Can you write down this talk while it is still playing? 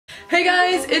Hey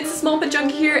guys, it's Small But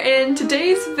Junkie here, and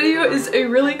today's video is a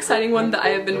really exciting one that I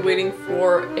have been waiting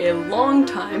for a long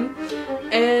time.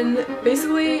 And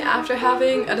basically, after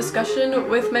having a discussion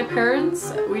with my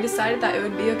parents, we decided that it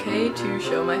would be okay to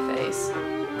show my face.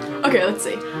 Okay, let's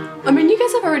see. I mean, you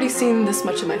guys have already seen this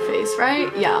much of my face,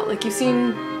 right? Yeah, like you've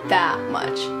seen that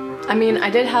much. I mean, I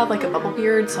did have like a bubble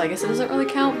beard, so I guess it doesn't really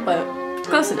count, but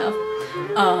close enough.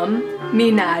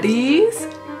 Me natties,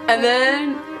 and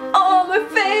then, oh, my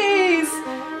face!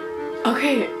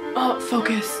 Okay,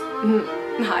 focus.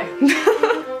 Hi.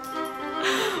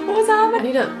 What was that? I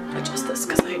need to adjust this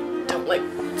because I don't like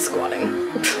squatting.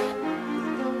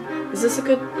 Is this a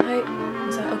good height?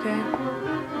 Is that okay?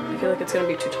 I feel like it's gonna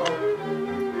be too tall.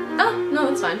 Ah, no,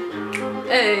 that's fine.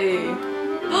 Hey!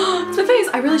 It's my face!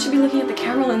 I really should be looking at the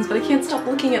camera lens, but I can't stop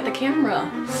looking at the camera.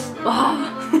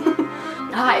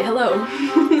 Hi, hello.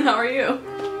 How are you?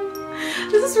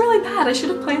 This is really bad. I should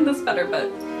have planned this better,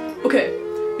 but... Okay,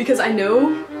 because I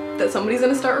know that somebody's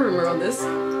gonna start a rumor on this.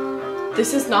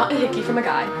 This is not a hickey from a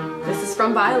guy. This is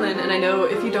from violin, and I know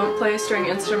if you don't play a string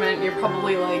instrument, you're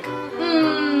probably like,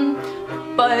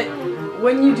 but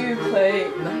when you do play...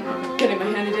 I'm getting my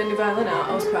handy-dandy violin out.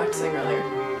 I was practicing earlier.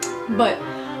 But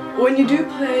when you do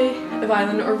play a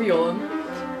violin or viola,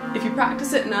 if you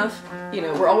practice it enough, you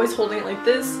know, we're always holding it like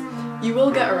this, you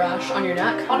will get a rash on your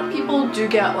neck. A lot of people do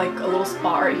get like a little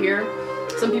spot right here.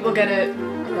 Some people get it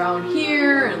around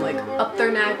here and like up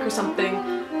their neck or something,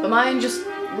 but mine just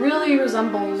really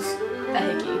resembles a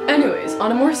hickey. Anyways,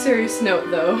 on a more serious note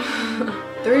though,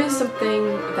 there is something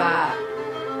that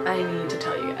I need to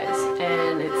tell you guys,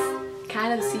 and it's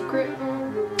kind of a secret,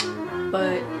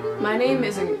 but my name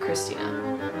isn't Christina.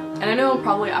 And I know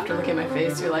probably after looking at my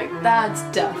face you're like, that's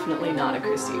definitely not a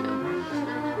Christina.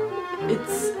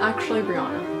 It's actually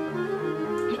Brianna.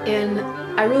 And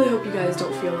I really hope you guys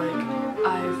don't feel like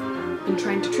I've been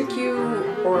trying to trick you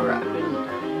or I've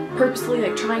been purposely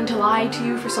like trying to lie to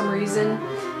you for some reason.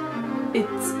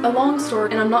 It's a long story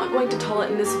and I'm not going to tell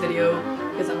it in this video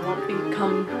because I don't want it to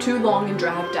become too long and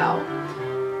dragged out.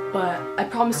 But I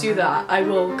promise you that I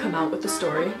will come out with the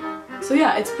story. So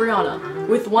yeah, it's Brianna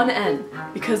with one N,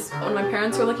 because when my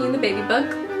parents were looking in the baby book,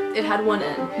 it had one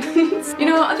N. You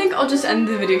know, I think I'll just end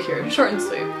the video here, short and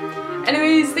sweet.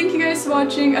 Anyways, thank you guys for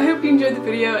watching. I hope you enjoyed the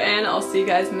video, and I'll see you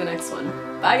guys in the next one.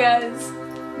 Bye guys.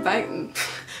 Bye.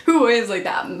 Who is like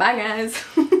that? Bye guys.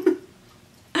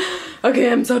 Okay,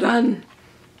 I'm so done.